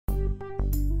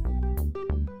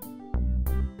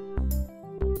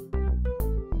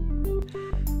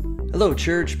Hello,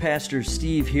 church. Pastor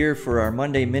Steve here for our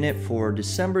Monday Minute for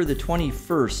December the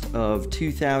 21st of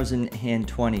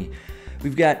 2020.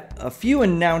 We've got a few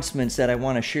announcements that I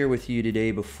want to share with you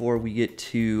today before we get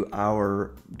to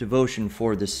our devotion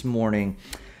for this morning.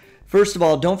 First of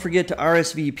all, don't forget to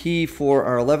RSVP for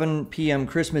our 11 p.m.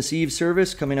 Christmas Eve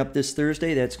service coming up this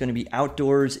Thursday. That's going to be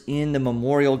outdoors in the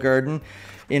Memorial Garden.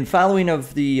 In following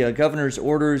of the governor's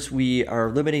orders, we are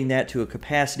limiting that to a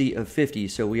capacity of 50,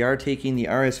 so we are taking the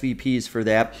RSVPs for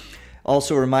that.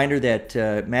 Also a reminder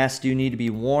that masks do need to be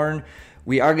worn.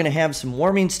 We are going to have some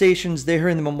warming stations there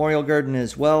in the Memorial Garden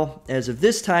as well. As of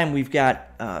this time, we've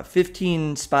got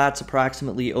 15 spots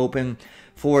approximately open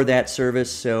for that service,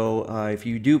 so if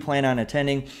you do plan on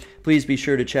attending, please be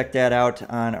sure to check that out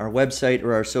on our website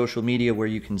or our social media where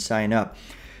you can sign up.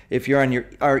 If you're on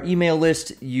our email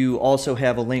list, you also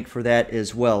have a link for that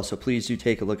as well, so please do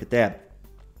take a look at that.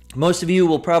 Most of you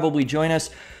will probably join us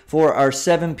for our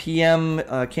 7 p.m.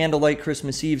 Candlelight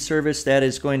Christmas Eve service. That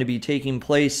is going to be taking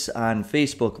place on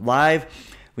Facebook Live.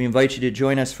 We invite you to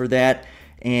join us for that,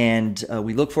 and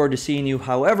we look forward to seeing you,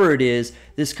 however it is,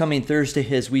 this coming Thursday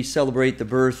as we celebrate the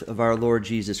birth of our Lord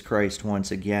Jesus Christ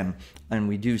once again, and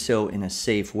we do so in a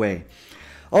safe way.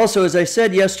 Also, as I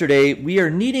said yesterday, we are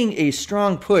needing a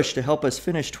strong push to help us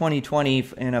finish 2020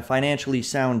 in a financially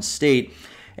sound state,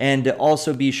 and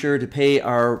also be sure to pay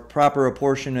our proper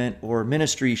apportionment or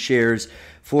ministry shares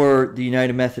for the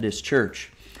United Methodist Church.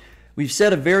 We've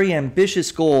set a very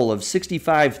ambitious goal of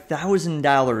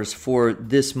 $65,000 for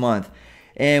this month,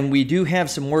 and we do have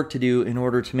some work to do in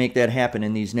order to make that happen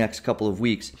in these next couple of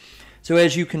weeks. So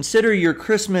as you consider your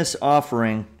Christmas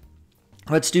offering,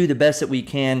 let's do the best that we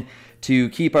can to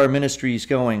keep our ministries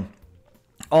going.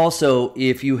 Also,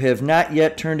 if you have not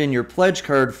yet turned in your pledge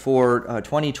card for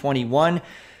 2021,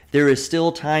 there is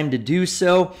still time to do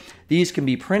so. These can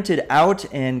be printed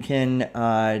out and can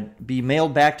be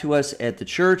mailed back to us at the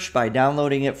church by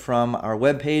downloading it from our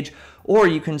webpage, or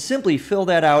you can simply fill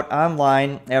that out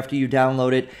online after you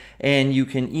download it, and you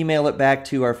can email it back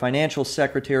to our financial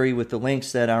secretary with the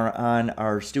links that are on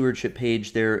our stewardship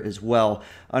page there as well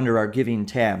under our giving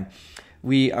tab.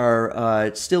 We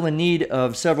are still in need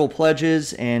of several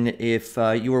pledges, and if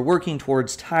you are working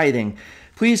towards tithing,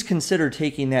 please consider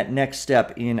taking that next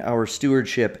step in our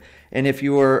stewardship. And if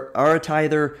you are a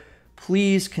tither,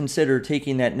 please consider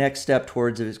taking that next step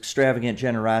towards extravagant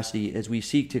generosity as we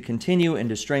seek to continue and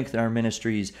to strengthen our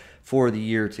ministries for the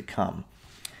year to come.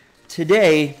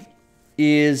 Today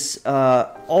is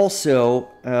also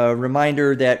a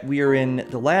reminder that we are in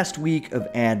the last week of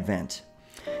Advent.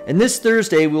 And this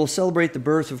Thursday, we'll celebrate the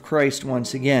birth of Christ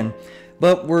once again,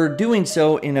 but we're doing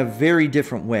so in a very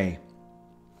different way.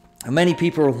 Many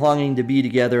people are longing to be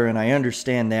together, and I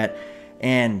understand that,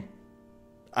 and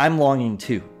I'm longing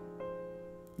too.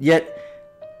 Yet,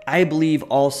 I believe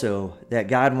also that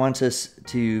God wants us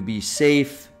to be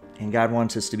safe, and God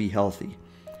wants us to be healthy.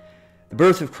 The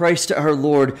birth of Christ our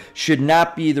Lord should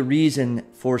not be the reason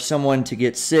for someone to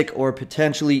get sick or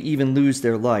potentially even lose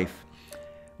their life.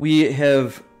 We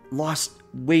have lost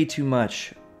way too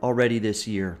much already this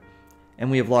year,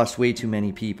 and we have lost way too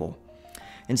many people.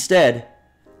 Instead,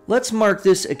 let's mark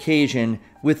this occasion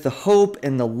with the hope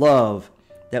and the love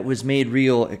that was made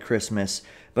real at Christmas,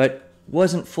 but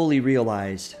wasn't fully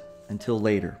realized until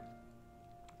later.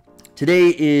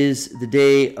 Today is the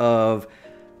day of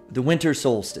the winter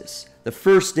solstice, the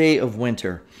first day of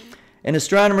winter. And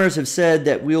astronomers have said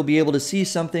that we'll be able to see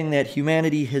something that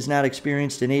humanity has not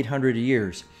experienced in 800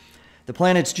 years. The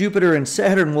planets Jupiter and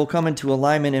Saturn will come into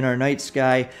alignment in our night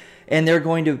sky, and they're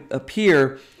going to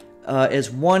appear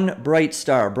as one bright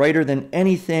star, brighter than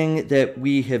anything that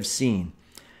we have seen.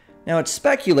 Now, it's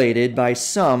speculated by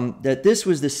some that this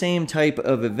was the same type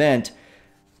of event,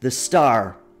 the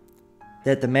star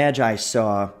that the Magi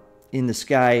saw in the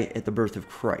sky at the birth of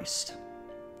Christ.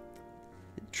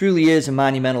 It truly is a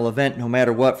monumental event, no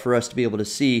matter what, for us to be able to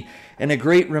see, and a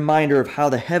great reminder of how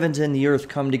the heavens and the earth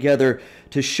come together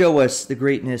to show us the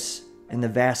greatness and the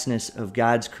vastness of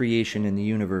God's creation in the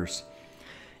universe.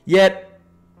 Yet,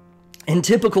 in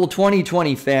typical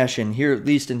 2020 fashion, here at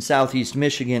least in southeast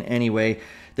Michigan anyway,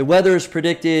 the weather is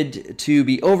predicted to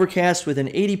be overcast with an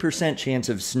 80% chance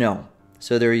of snow.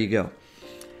 So there you go.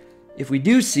 If we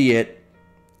do see it,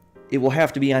 it will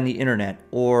have to be on the internet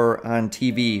or on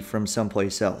TV from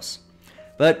someplace else.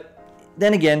 But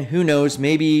then again, who knows,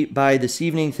 maybe by this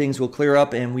evening things will clear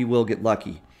up and we will get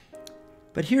lucky.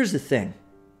 But here's the thing.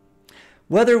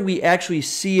 Whether we actually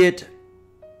see it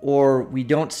or we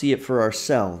don't see it for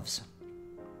ourselves,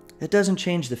 that doesn't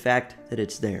change the fact that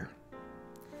it's there.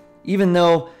 Even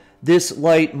though this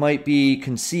light might be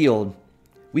concealed,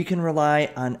 we can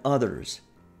rely on others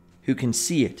who can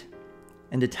see it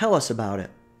and to tell us about it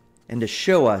and to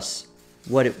show us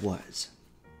what it was.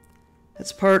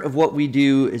 That's part of what we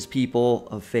do as people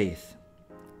of faith.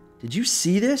 Did you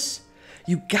see this?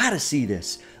 You gotta see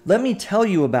this. Let me tell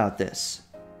you about this.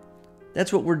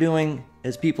 That's what we're doing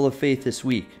as people of faith this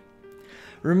week.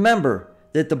 Remember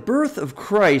that the birth of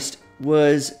Christ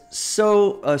was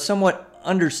a somewhat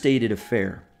understated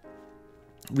affair.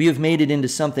 We have made it into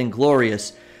something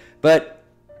glorious, but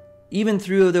even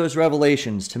through those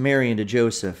revelations to Mary and to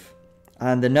Joseph,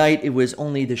 on the night it was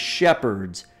only the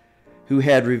shepherds who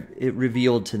had it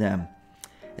revealed to them.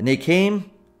 And they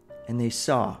came and they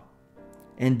saw.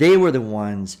 And they were the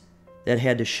ones that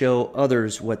had to show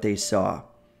others what they saw.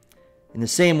 In the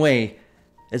same way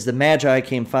as the Magi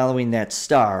came following that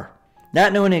star,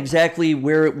 not knowing exactly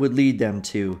where it would lead them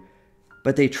to,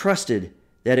 but they trusted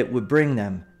that it would bring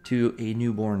them to a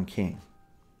newborn king.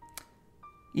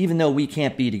 Even though we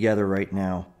can't be together right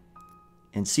now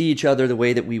and see each other the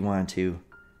way that we want to,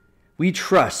 we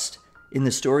trust in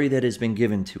the story that has been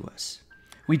given to us.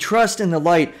 We trust in the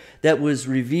light that was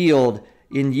revealed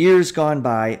in years gone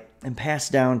by and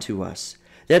passed down to us,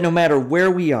 that no matter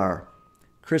where we are,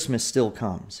 Christmas still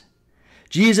comes.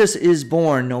 Jesus is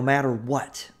born no matter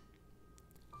what.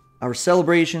 Our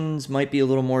celebrations might be a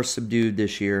little more subdued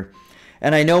this year,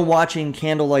 and I know watching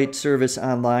candlelight service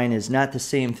online is not the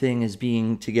same thing as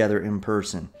being together in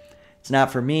person. It's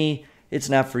not for me, it's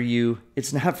not for you,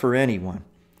 it's not for anyone.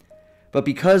 But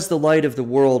because the light of the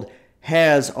world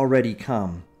has already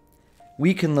come,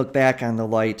 we can look back on the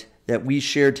light that we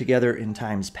shared together in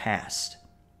times past.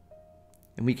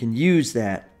 And we can use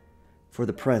that for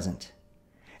the present.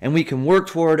 And we can work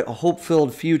toward a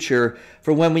hope-filled future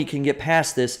for when we can get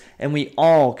past this and we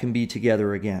all can be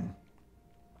together again.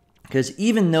 Because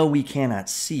even though we cannot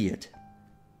see it,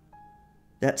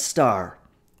 that star,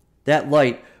 that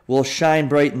light will shine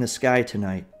bright in the sky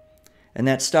tonight. And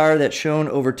that star that shone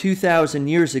over 2,000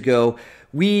 years ago,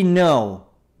 we know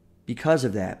because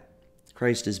of that,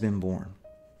 Christ has been born.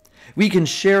 We can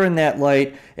share in that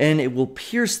light, and it will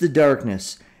pierce the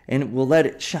darkness, and it will let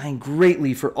it shine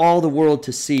greatly for all the world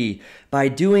to see by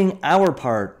doing our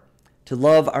part to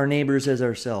love our neighbors as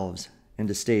ourselves and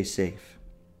to stay safe.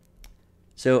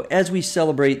 So as we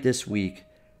celebrate this week,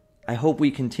 I hope we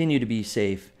continue to be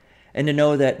safe and to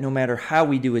know that no matter how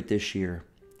we do it this year,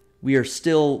 we are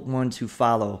still ones who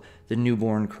follow the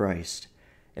newborn Christ.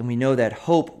 And we know that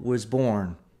hope was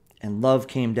born and love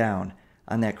came down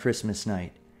on that Christmas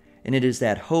night. And it is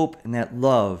that hope and that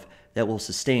love that will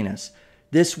sustain us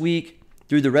this week,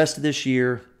 through the rest of this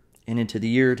year, and into the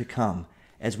year to come,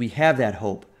 as we have that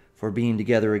hope for being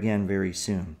together again very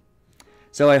soon.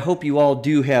 So I hope you all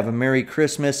do have a Merry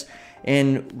Christmas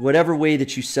in whatever way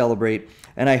that you celebrate,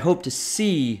 and I hope to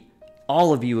see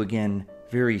all of you again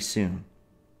very soon.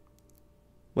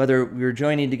 Whether we're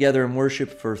joining together in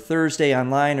worship for Thursday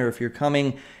online, or if you're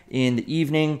coming in the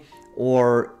evening,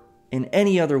 or in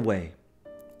any other way,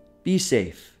 be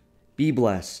safe, be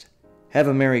blessed, have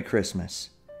a Merry Christmas.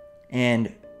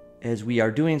 And as we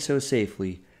are doing so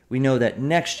safely, we know that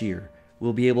next year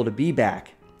we'll be able to be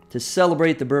back to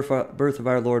celebrate the birth of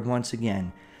our Lord once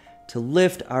again, to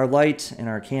lift our lights and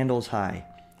our candles high,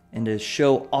 and to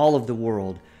show all of the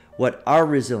world what our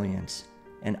resilience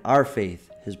and our faith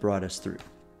has brought us through.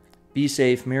 Be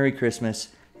safe, Merry Christmas,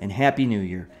 and Happy New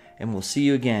Year, and we'll see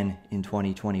you again in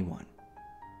 2021.